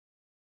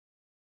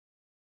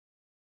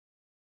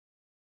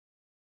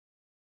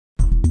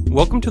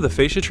Welcome to the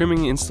fascia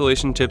trimming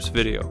installation tips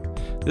video.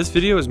 This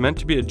video is meant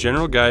to be a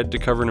general guide to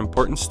cover an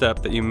important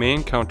step that you may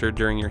encounter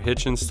during your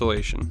hitch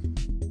installation.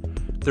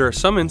 There are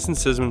some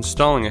instances when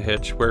installing a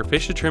hitch where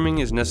fascia trimming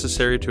is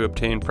necessary to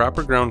obtain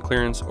proper ground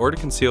clearance or to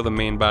conceal the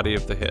main body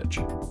of the hitch.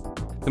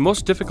 The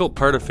most difficult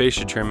part of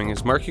fascia trimming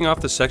is marking off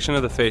the section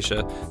of the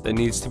fascia that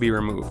needs to be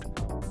removed.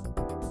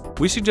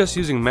 We suggest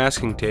using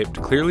masking tape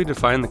to clearly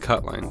define the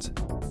cut lines.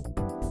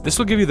 This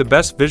will give you the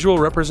best visual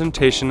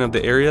representation of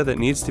the area that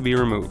needs to be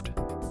removed.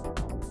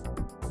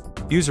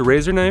 Use a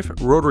razor knife,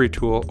 rotary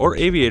tool, or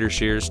aviator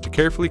shears to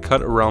carefully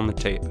cut around the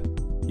tape.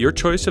 Your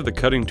choice of the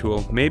cutting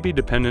tool may be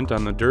dependent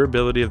on the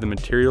durability of the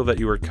material that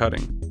you are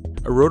cutting.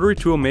 A rotary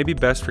tool may be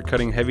best for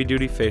cutting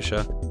heavy-duty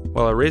fascia,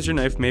 while a razor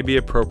knife may be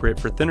appropriate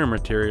for thinner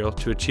material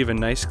to achieve a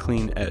nice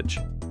clean edge.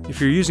 If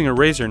you're using a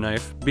razor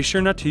knife, be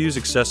sure not to use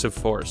excessive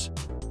force.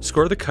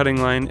 Score the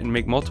cutting line and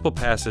make multiple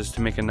passes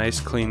to make a nice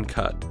clean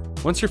cut.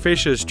 Once your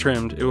fascia is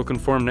trimmed, it will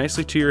conform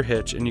nicely to your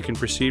hitch and you can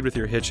proceed with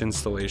your hitch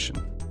installation.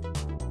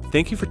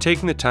 Thank you for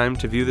taking the time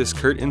to view this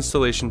CURT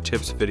installation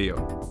tips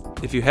video.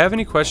 If you have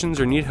any questions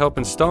or need help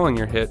installing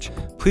your hitch,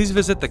 please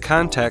visit the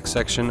contact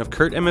section of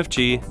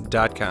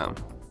curtmfg.com.